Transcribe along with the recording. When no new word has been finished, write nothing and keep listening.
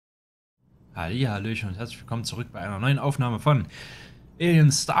Hallöchen und herzlich willkommen zurück bei einer neuen Aufnahme von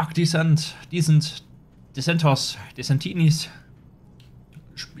Aliens Dark Descent. Dissenters, Dissentinis,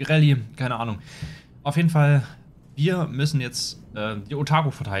 Spirelli, keine Ahnung. Auf jeden Fall, wir müssen jetzt die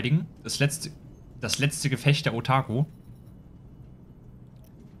Otaku verteidigen. Das letzte Gefecht der Otaku.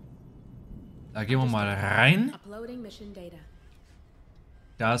 Da gehen wir mal rein.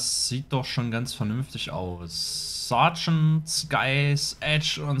 Das sieht doch schon ganz vernünftig aus. Sergeant, Skies,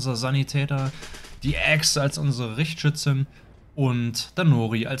 Edge, unser Sanitäter, die Axe als unsere Richtschützin und der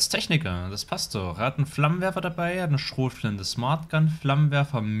Nori als Techniker. Das passt doch. Er hat einen Flammenwerfer dabei, er hat eine Schrotflinte, Smartgun,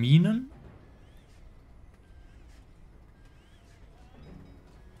 Flammenwerfer, Minen.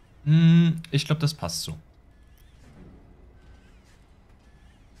 Ich glaube, das passt so.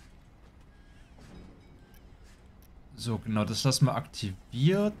 So, genau, das lassen wir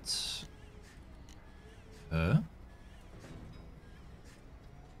aktiviert.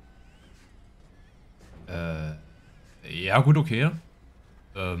 Ja gut, okay.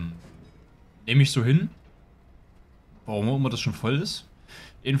 Nehme ich so hin. Warum auch immer das schon voll ist.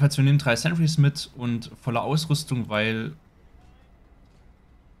 Jedenfalls, wir nehmen 3 Sentries mit und volle Ausrüstung, weil...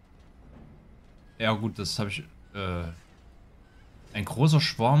 Ja gut, das habe ich... Ein großer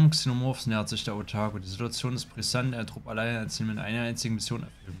Schwarm Xenomorphs nähert sich der Otaku. Die Situation ist brisant, der Trupp alleine als mit einer einzigen Mission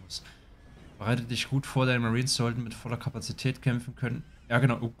erfüllen muss. Bereite dich gut vor, deine Marines sollten mit voller Kapazität kämpfen können. Ja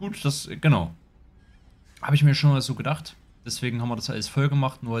genau, gut, genau. Habe ich mir schon mal so gedacht. Deswegen haben wir das alles voll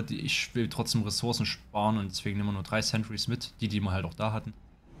gemacht, nur ich will trotzdem Ressourcen sparen und deswegen nehmen wir nur 3 Sentries mit, die wir halt auch da hatten.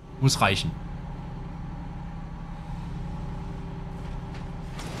 Muss reichen.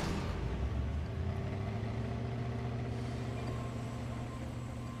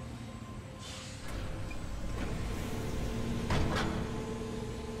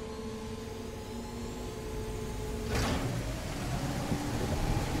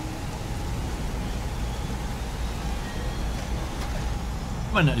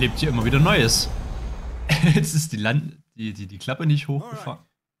 Man erlebt hier immer wieder Neues. Jetzt ist die Klappe nicht hochgefahren.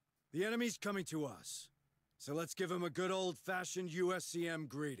 The enemy's coming to us. So let's give him a good old-fashioned USCM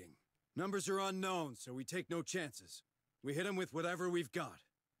greeting. Numbers are unknown, so we take no chances. We hit him with whatever we've got.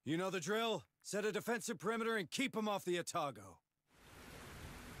 You know the drill? Set a defensive perimeter and keep him off the Otago.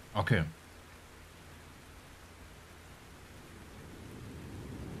 Okay.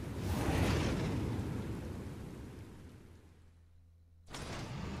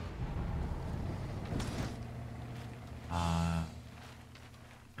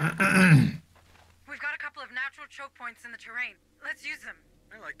 We've got a couple of natural choke points in the terrain. Let's use them.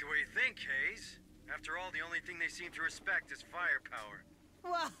 I like the way you think, Hayes. After all, the only thing they seem to respect is firepower.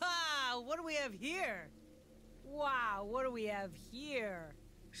 Wow, what do we have here? Wow, what do we have here?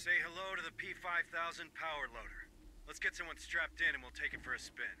 Say hello to the P5000 power loader. Let's get someone strapped in and we'll take it for a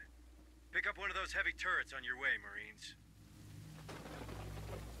spin. Pick up one of those heavy turrets on your way, Marines.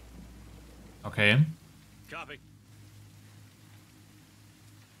 Okay. Copy.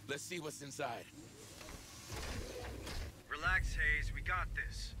 Let's see what's inside. Relax, Hayes. We got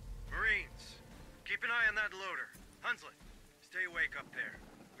this. Marines, keep an eye on that loader. Hunslet, stay awake up there.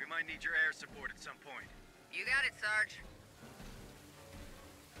 We might need your air support at some point. You got it, Sarge.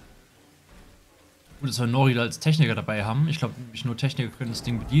 Gut, dass wir Nori da als Techniker dabei haben. Ich glaube, nur Techniker können das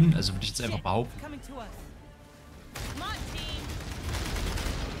Ding bedienen. Also würde ich jetzt einfach behaupten.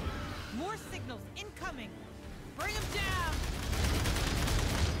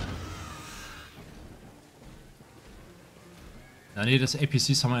 Ja, nee, das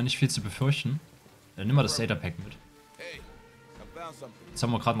APCs haben wir ja nicht viel zu befürchten. Dann nimm mal das Datapack mit. Jetzt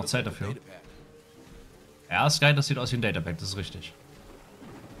haben wir gerade noch Zeit dafür. Ja, Sky, das sieht aus wie ein Datapack, das ist richtig.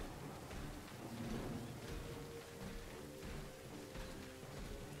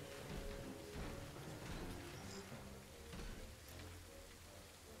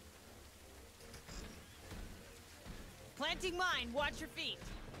 Planting mine, watch your feet.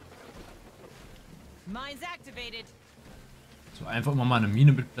 Mine's activated. So, einfach immer mal eine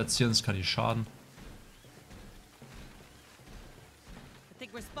Mine mit platzieren, das kann nicht schaden. I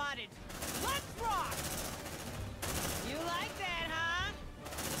think we're spotted. Let's rock! You like that, huh?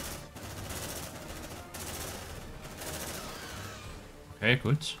 Okay,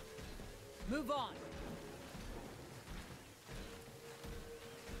 gut. Move on.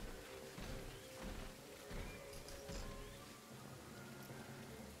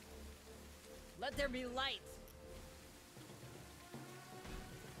 Let there be light.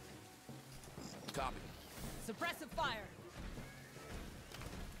 Copy. Suppressive fire.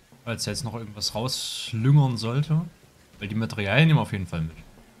 Falls jetzt noch irgendwas rauslüngern sollte. Weil die Materialien nehmen wir auf jeden Fall mit.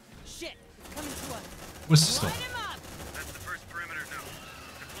 Shit, it's coming to us. Wusstest du? Line him up. That's the first perimeter node.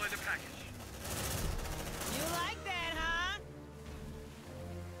 Deploy the package.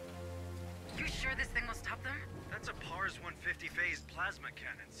 RS-150 phased plasma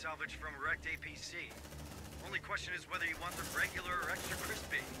cannon salvaged from a wrecked APC. Only question is whether you want them regular or extra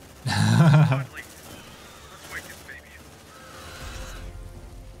crispy. Finally, let's wake this baby up.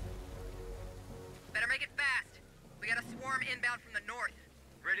 Better make it fast. We got a swarm inbound from the north.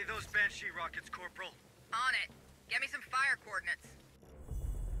 Ready those Banshee rockets, Corporal. On it. Get me some fire coordinates.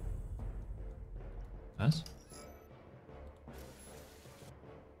 Was?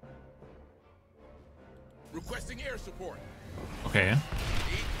 Requesting air support. Okay.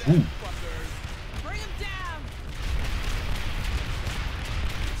 Eat that, fuckers. Bring him down!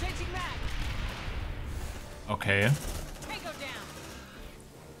 Changing mag! Okay. Tango down!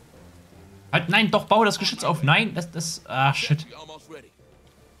 Halt, nein, doch, baue das Geschütz auf. Nein, das. Ah, shit. Sentry almost ready.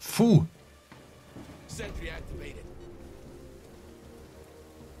 Puh. Sentry activated.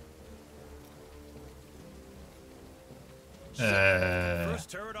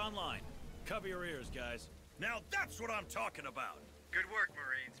 First turret online. Cover your ears, guys. Now that's what I'm talking about. Good work,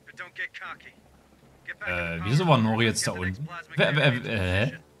 Marines, but don't get cocky. Get back in the Wieso power war room Nori and jetzt get da the next unten? plasma cannon into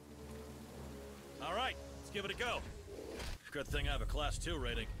position. All right, let's give it a go. Good thing I have a class 2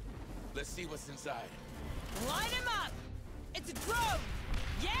 rating. Let's see what's inside. Line him up! It's a drone!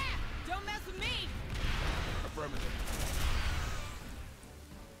 Yeah! Don't mess with me! Affirmative.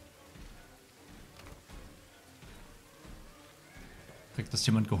 Kriegt das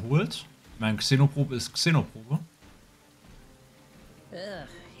jemand geholt? Mein Xenoprobe ist Xenoprobe. Ugh,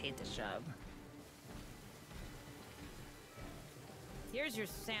 hate this job. Here's your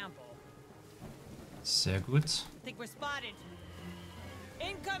sample. Sehr gut. I think we're spotted.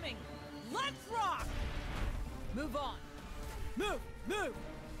 Incoming! Let's rock! Move on. Move! Move!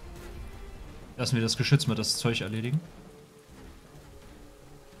 Lassen wir das Geschütz mal das Zeug erledigen.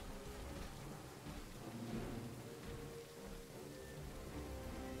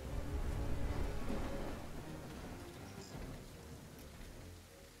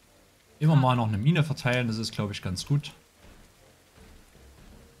 Immer mal noch eine Mine verteilen, das ist, glaube ich, ganz gut.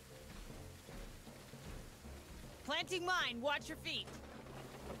 Planting mine, watch your feet.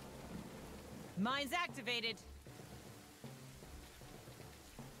 Mine's activated.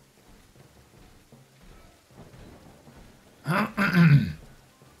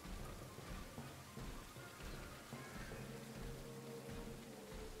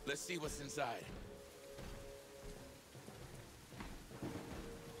 Let's see what's inside.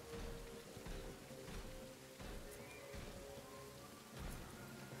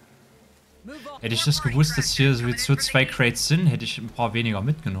 Move on. Hätte ich das gewusst, dass hier sowieso 2 Crates sind, hätte ich ein paar weniger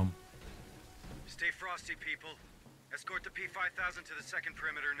mitgenommen. Stay frosty, people. Escort the P-5000 to the second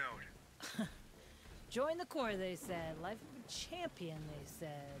perimeter node. Join the Corps, they said. Life of a champion, they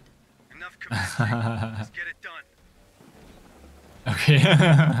said. Enough commencing. Let's get it done. Okay.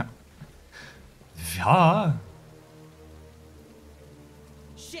 Ja.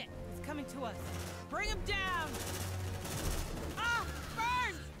 Shit, it's coming to us. Bring him down! Ah,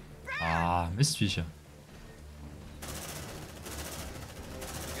 burn! Burn! Ah, Mistviecher.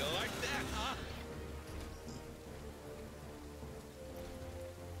 You like that, huh?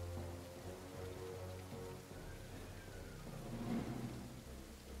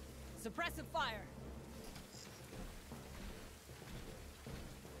 Suppressive fire.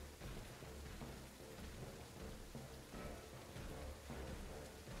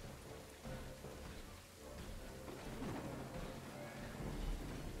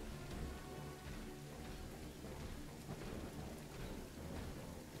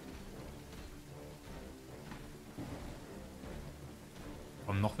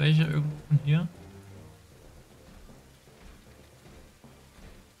 Kommen noch welche irgendwo von hier?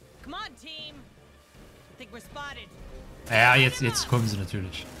 Come on, team. I think we're spotted. Ja, jetzt kommen sie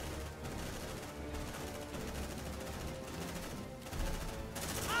natürlich.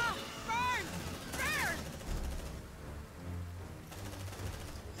 Ah, burn! Burn!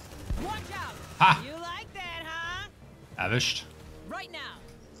 Watch out! Ha! You like that, huh? Erwischt. Right now.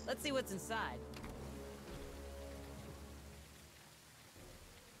 Let's see what's inside.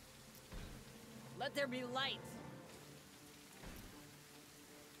 Let there be light.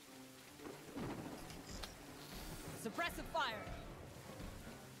 Suppressive fire.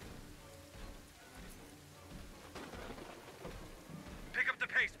 Pick up the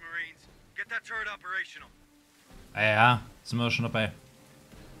pace, Marines. Get that turret operational. Ja, sind wir schon dabei.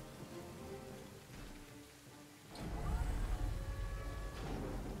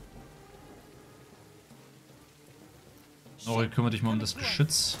 Nori, kümmere dich mal um das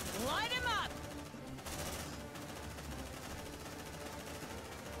Geschütz. Light him up.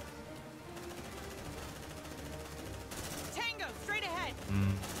 Tango, straight ahead.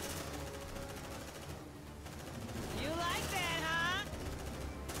 You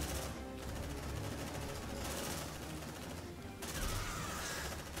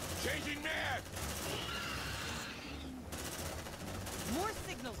Changing man! More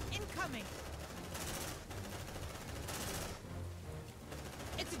signals incoming.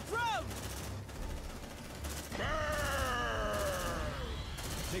 It's a drone.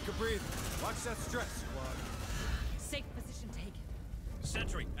 Take a breather. Watch that stress, squad. Safe position taken.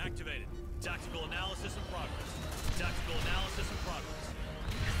 Sentry activated. Tactical analysis in progress. Tactical analysis in progress.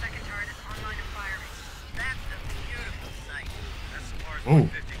 The second turret is online and firing. That's a beautiful sight. That's Mars Oh.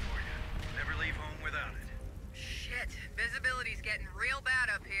 150 for you. Never leave home without it. Shit, visibility's getting real bad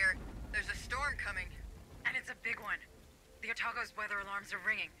up here. There's a storm coming. And it's a big one. The Otago's weather alarms are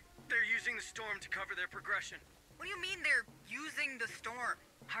ringing. They're using the storm to cover their progression. What do you mean they're using the storm?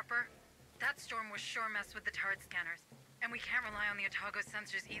 Harper, that storm was sure messed with the turret scanners. And we can't rely on the Otago's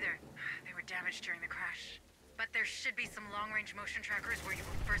sensors either. They were damaged during the crash. But there should be some long-range motion trackers where you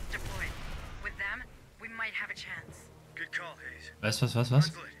were first deployed. With them, we might have a chance. Good call, Hayes. Was?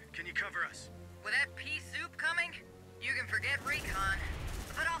 Hunslet, can you cover us? With that pea soup coming, you can forget recon.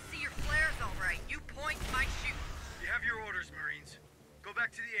 But I'll see your flares all right. You point, I shoot. You have your orders, Marines. Go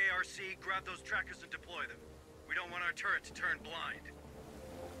back to the ARC, grab those trackers and deploy them. We don't want our turret to turn blind.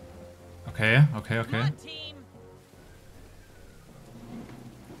 Okay. Come on, team.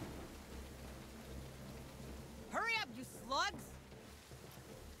 Hurry up, you slugs.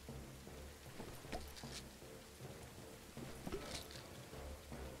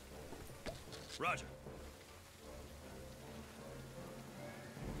 Roger.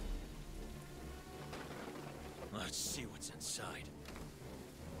 Let's see what's inside.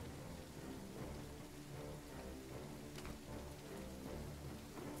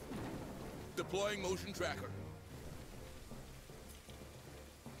 Deploying motion tracker.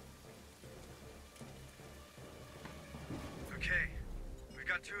 Okay. We've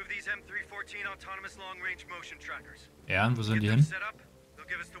got 2 of these M314 autonomous long-range motion trackers. Ja, und wo sind Get die them hin? set up, they'll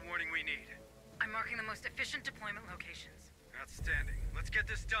give us the warning we need. I'm marking the most efficient deployment locations. Outstanding. Let's get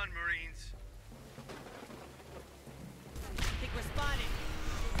this done, Marines. Think we're spotted.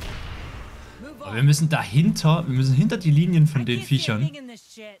 Move Aber on. wir müssen dahinter, wir müssen hinter die Linien von I den can't see a Viechern. thing in this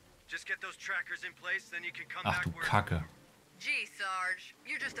shit. Just get those trackers in place, then you can come Ach back du where it's Kacke. Gee, Sarge,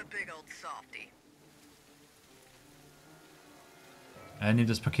 you're just a big old softy. Nimm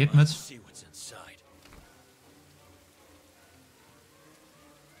das Paket mit. Let's see what's inside.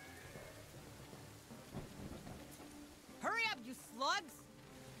 Hurry up, you slugs.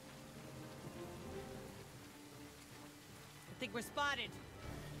 I think we're spotted.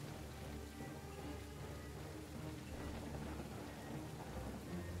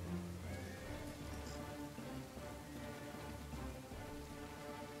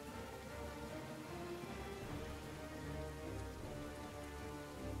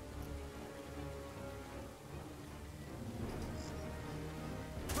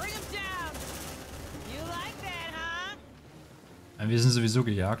 Bring him down. You like that, huh? Wir sind sowieso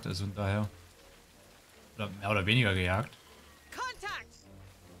gejagt, also von daher. Oder mehr oder weniger gejagt. Contact!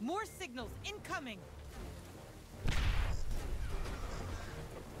 More signals incoming.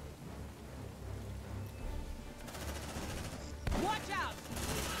 Watch out!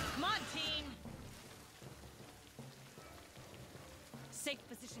 Come on, team! Safe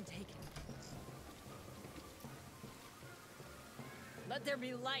position taken. Let there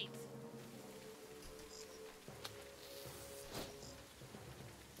be light.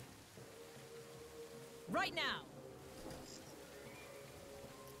 Right now.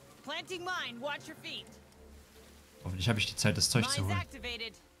 Planting mine. Watch your feet. Hoffentlich habe ich die Zeit, das Zeug zu Mine's holen.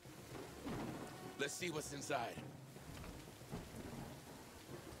 activated. Let's see what's inside.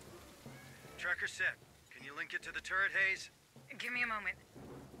 Tracker set. Can you link it to the turret, Hayes? Give me a moment.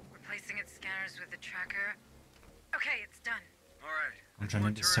 Replacing its scanners with the tracker. Okay, it's done. All right. Komm schon,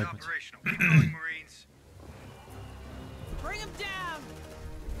 One nimm das turret Zeug mit. operational. Keep going, Marines. Bring him down.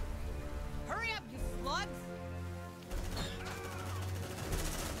 Hurry up, you slugs.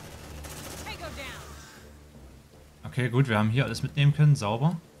 Tango down. Okay, gut, wir haben hier alles mitnehmen können.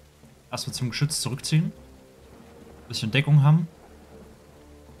 Sauber. Erstmal zum Geschütz zurückziehen. Bisschen Deckung haben.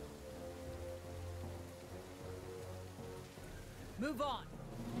 Move on.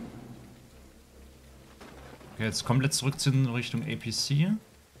 Okay, jetzt komplett zurückziehen in Richtung APC.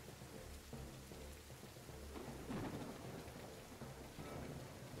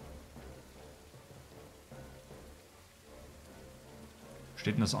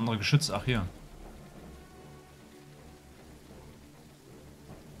 Steht denn das andere Geschütz? Ach, hier.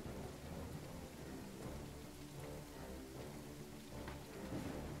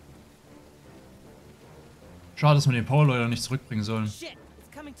 Schade, dass wir den Powerloader nicht zurückbringen sollen. Shit,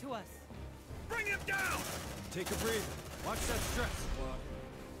 it's coming to us. Bring him down! Take a breather. Watch that stress, squad.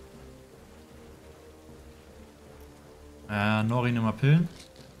 Nori, nimm mal Pillen.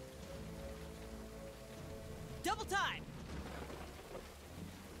 Double time.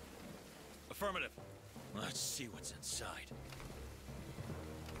 Affirmative. Let's see what's inside.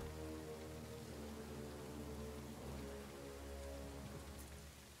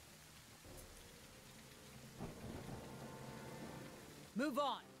 Move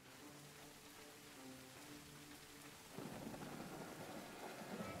on.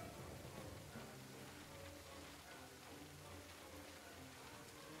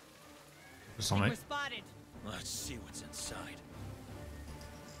 Bist Think noch we're mal. spotted. Let's see what's inside.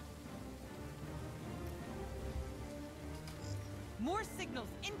 More signals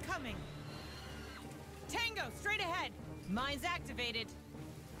incoming. Tango, straight ahead. Mine's activated.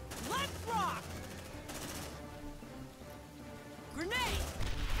 Let's rock! Grenade!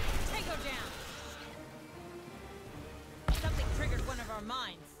 Tango down. Something triggered one of our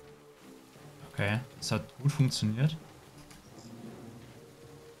mines. Okay, das hat gut funktioniert.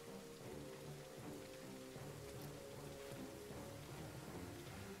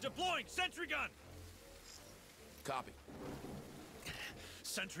 Deploying sentry gun. Copy.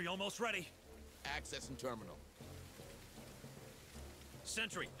 Sentry almost ready. Accessing terminal.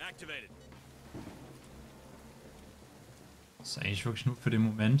 Sentry activated. Das ist eigentlich wirklich nur für den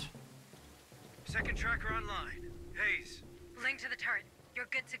Moment. Second tracker online. Hayes. Link to the turret. You're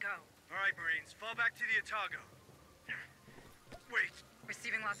good to go. All right, Marines. Fall back to the Otago. Wait.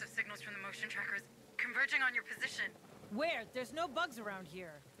 Receiving lots of signals from the motion trackers. Converging on your position. Where? There's no bugs around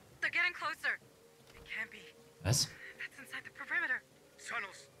here. They're getting closer. It can't be. Was? That's inside the perimeter.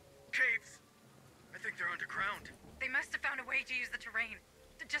 Tunnels. Caves. I think they're underground. They must have found a way to use the terrain.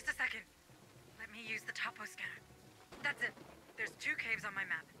 Just a second. Let me use the topo scanner. That's it. There's 2 caves on my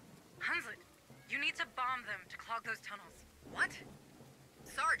map. Hunslet, you need to bomb them to clog those tunnels. What?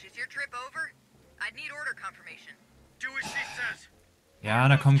 Sarge, is your trip over? I'd need order confirmation. Do as she says. Ja,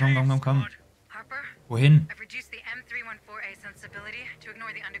 na komm. Harper, Wohin? I've reduced the M314A sensibility to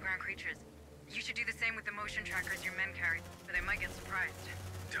ignore the underground creatures. You should do the same with the motion trackers your men carry, or they might get surprised.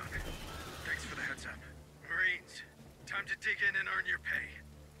 Done. Thanks for the heads up. Marines, time to dig in and earn your pay.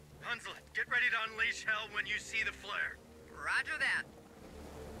 Hunslet, get ready to unleash hell when you see the flare. Roger that.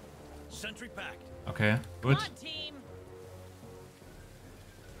 Sentry packed. Okay, Come gut. on, team.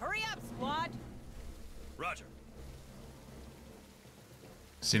 Hurry up, squad. Roger.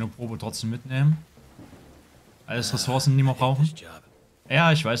 Xenoprobe trotzdem mitnehmen. Alles Ressourcen, die wir I hate brauchen. this job.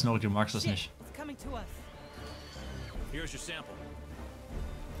 Ja, ich weiß noch, du magst das Shit, nicht. it's coming to us. Here's your sample.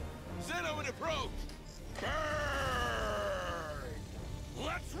 Xeno in approach! Burn!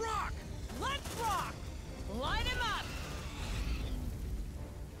 Let's rock! Let's rock! Light him up!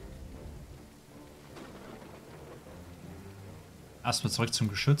 Erstmal zurück zum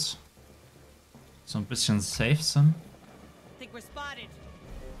Geschütz. So ein bisschen safe sind. Think we're spotted.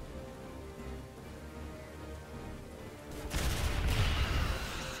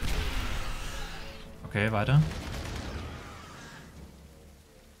 Okay, weiter.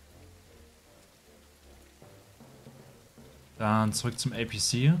 Dann zurück zum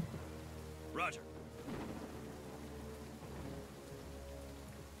APC. Roger.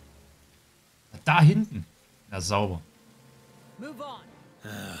 Da hinten. Ja, sauber. Move on.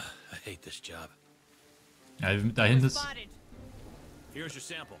 I hate this job. Ja, da We're hinten ist... spotted. Here's your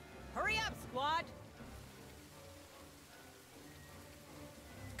sample. Hurry up, squad.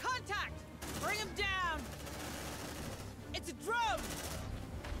 Contact! Bring him down! It's a drone!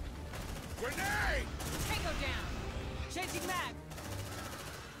 Grenade! Tango down! Changing mag!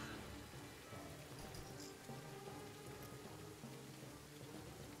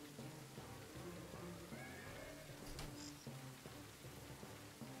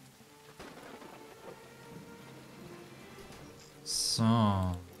 So.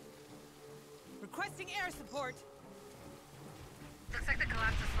 Requesting air support! Looks like the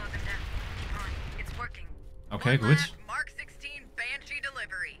collapse has slowed them down. Keep on. It's working. Okay, One gut. lap, Mark 16 Banshee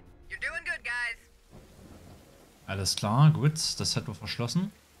delivery. You're doing good, guys. Alles klar, gut. Das hätten wir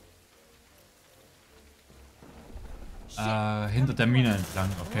verschlossen. Hinter der Mine entlang,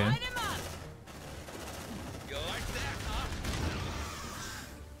 okay. Light him up! You like that, huh?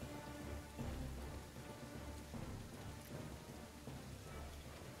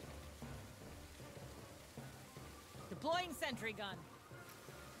 Deploying sentry gun.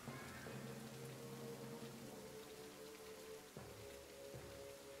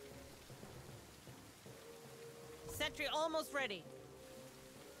 Sentry almost ready.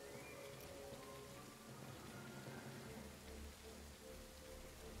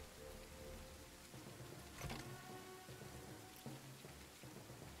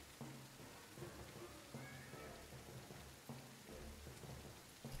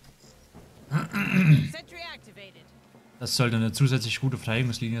 Das sollte eine zusätzlich gute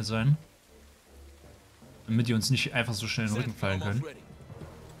Verteidigungslinie sein. Damit die uns nicht einfach so schnell in den Rücken fallen können.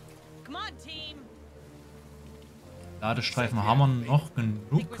 Come on, team. Ladestreifen haben wir noch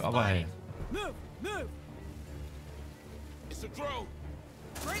genug, aber hey. Move, move. It's a drone.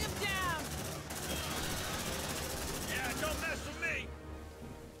 Bring him down. Yeah, don't mess with me.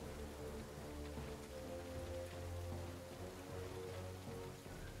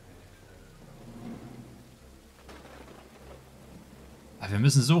 Ah, wir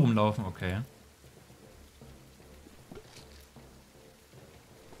müssen so rumlaufen, okay.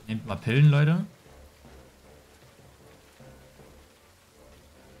 Nehmt mal Pillen, Leute.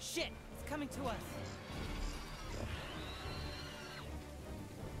 Shit, it's coming to us.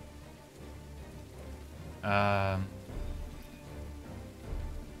 Ähm.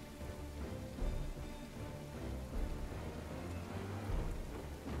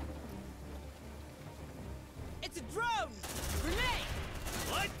 It's a drone. Grenade.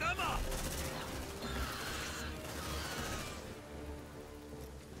 Light them up.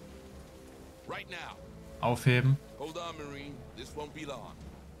 Right now. Aufheben. Hold on, Marine. This won't be long.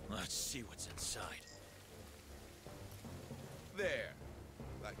 Let's see what's inside. There.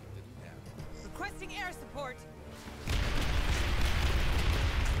 Like it didn't happen. Requesting air support.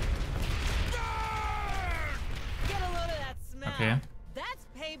 Get a load of that smell. Okay. That's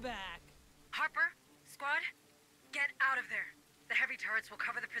payback. Harper, squad, get out of there. The heavy turrets will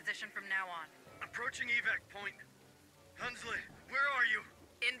cover the position from now on. Approaching evac point. Hunsley, where are you?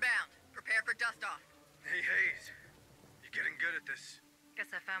 Inbound. Prepare for dust off. Hey, Hayes. You're getting good at this. Guess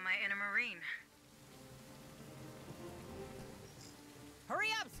I found my inner Marine. Hurry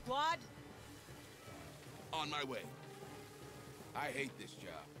up, squad. On my way. I hate this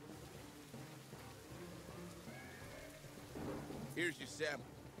job. Here's your sample.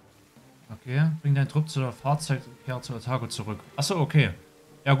 Okay, bring deinen Trupp zu der Fahrzeugkehr zur Otago zurück. Achso, okay.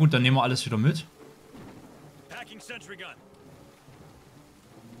 Ja gut, dann nehmen wir alles wieder mit. Packing sentry gun.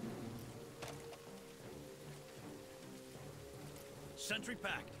 Sentry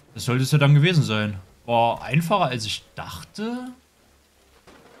packed. Das sollte es ja dann gewesen sein. War einfacher als ich dachte.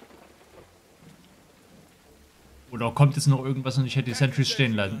 Oder kommt jetzt noch irgendwas und ich hätte die Sentries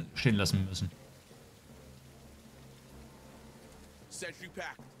stehen lassen müssen. Sentry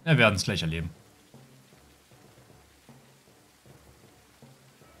packed. Wir werden es gleich erleben.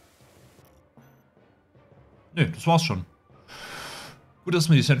 Nö, das war's schon. Gut, dass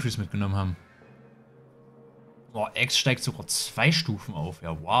wir die Sentries mitgenommen haben. Boah, X steigt sogar 2 Stufen auf.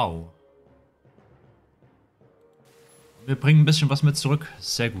 Ja, wow. Wir bringen ein bisschen was mit zurück.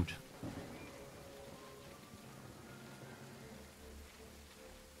 Sehr gut.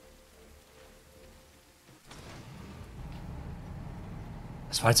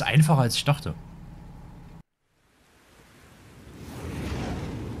 Das war jetzt einfacher, als ich dachte.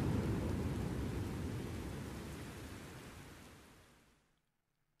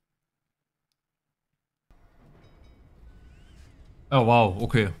 Oh, wow,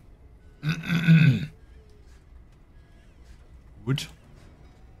 okay. Gut.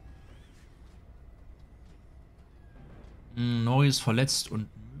 Nori ist verletzt und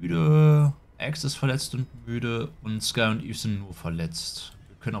müde. Axe ist verletzt und müde. Und Sky und Eve sind nur verletzt.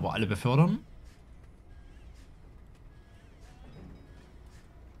 Wir können aber alle befördern.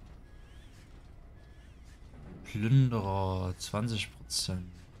 Plünderer 20%.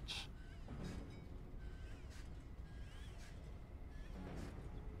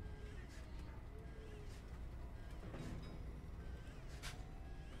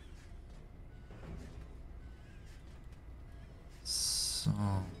 So.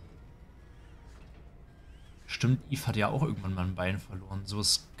 Stimmt, Eve hat ja auch irgendwann mal ein Bein verloren. So,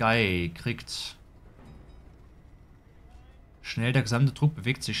 Sky kriegt... Schnell, der gesamte Trupp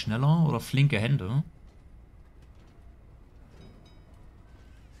bewegt sich schneller oder flinke Hände.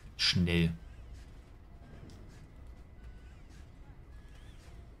 Schnell.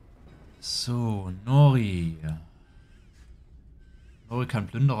 So, Nori. Nori kann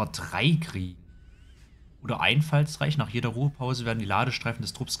Plünderer 3 kriegen. Oder einfallsreich. Nach jeder Ruhepause werden die Ladestreifen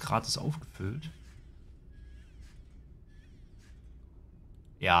des Trupps gratis aufgefüllt.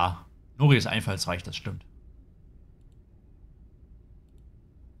 Ja, Nori ist einfallsreich, das stimmt.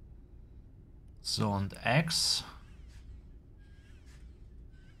 So, und Axe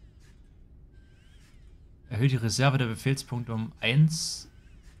erhöht die Reserve der Befehlspunkte um 1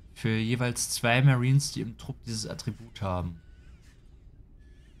 für jeweils 2 Marines, die im Trupp dieses Attribut haben.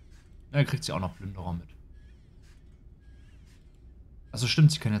 Da kriegt sie auch noch Plünderer mit. Also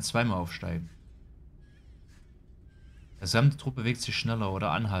stimmt, sie kann ja zweimal aufsteigen. Der gesamte Trupp bewegt sich schneller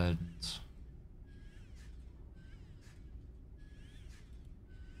oder anhaltend.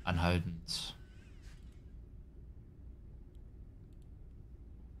 anhaltend.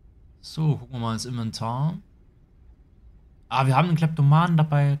 So, gucken wir mal ins Inventar. Ah, wir haben einen Kleptomanen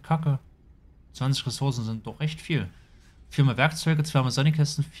dabei. Kacke. 20 Ressourcen sind doch recht viel. 4 mal Werkzeuge, 2 mal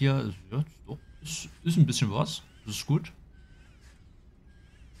Sonnenkästen, 4. Ja, doch, ist ein bisschen was. Das ist gut.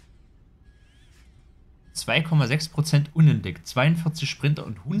 2,6% unentdeckt. 42 Sprinter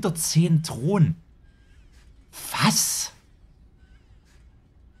und 110 Drohnen. Was?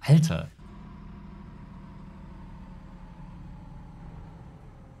 Alter.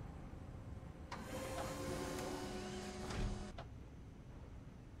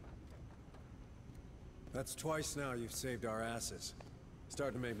 That's twice now you've saved our asses.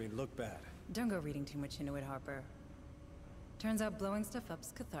 Starting to make me look bad. Don't go reading too much into it, Harper. Turns out blowing stuff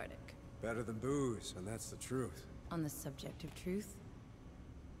up's cathartic. Better than booze, and that's the truth. On the subject of truth,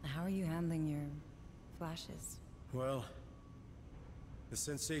 how are you handling your flashes? Well, the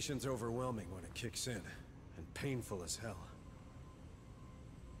sensation's overwhelming when it kicks in, and painful as hell.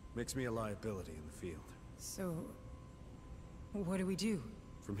 Makes me a liability in the field. So, what do we do?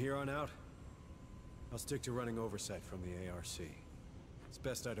 From here on out, I'll stick to running oversight from the ARC. It's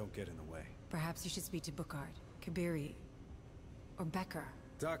best I don't get in the way. Perhaps you should speak to Bookard, Kabiri, or Becker.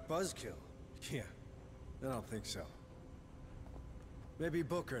 Doc Buzzkill? Yeah, I don't think so. Maybe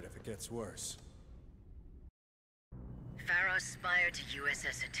Bookard if it gets worse. Pharaoh Spire to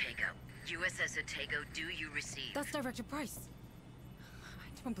USS Otago. USS Otago, do you receive? That's Director Price.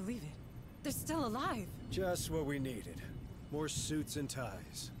 I don't believe it. They're still alive. Just what we needed. More suits and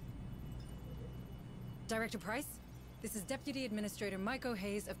ties. Director Price, this is Deputy Administrator Mike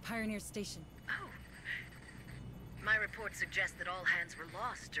O'Hays of Pioneer Station. Oh. My report suggests that all hands were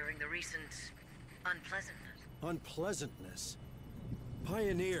lost during the recent unpleasantness. Unpleasantness?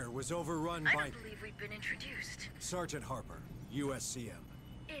 Pioneer was overrun I by... don't believe we've been introduced. Sergeant Harper, USCM.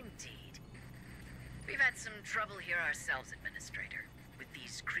 Indeed. We've had some trouble here ourselves, Administrator. With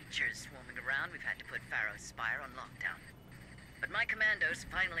these creatures swarming around, we've had to put Pharaoh Spire on lockdown. But my commandos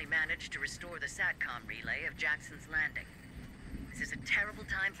finally managed to restore the SATCOM relay of Jackson's Landing. This is a terrible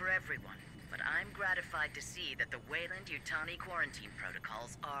time for everyone, but I'm gratified to see that the Wayland-Yutani quarantine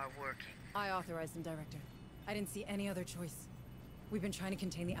protocols are working. I authorized them, Director. I didn't see any other choice. We've been trying to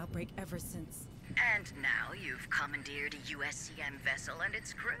contain the outbreak ever since. And now you've commandeered a USCM vessel and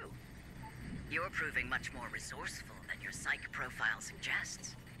its crew. You're proving much more resourceful than your psych profile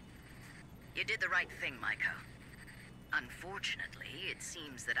suggests. You did the right thing, Maiko. Unfortunately, it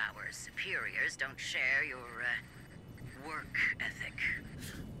seems that our superiors don't share your, work ethic.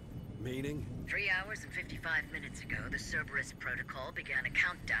 Meaning? 3 hours and 55 minutes ago, the Cerberus Protocol began a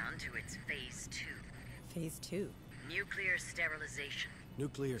countdown to its Phase 2. Phase 2? Nuclear sterilization.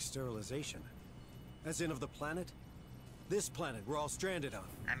 Nuclear sterilization? As in of the planet? This planet we're all stranded on.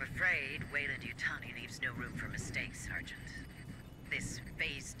 I'm afraid Wayland-Yutani leaves no room for mistakes, Sergeant. This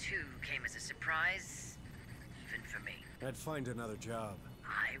Phase 2 came as a surprise, even for me. I'd find another job.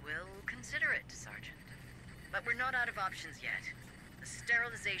 I will consider it, Sergeant. But we're not out of options yet. The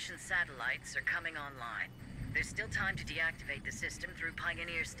sterilization satellites are coming online. There's still time to deactivate the system through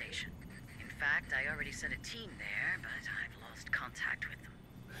Pioneer Station. In fact, I already sent a team there, but I've lost contact with them.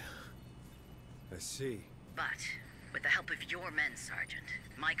 I see. But, with the help of your men, Sergeant,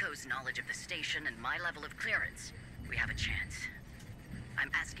 Maiko's knowledge of the station and my level of clearance, we have a chance. I'm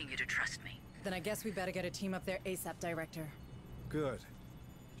asking you to trust me. Then I guess we better get a team up there ASAP, Director. Good.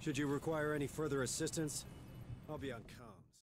 Should you require any further assistance, I'll be on comm.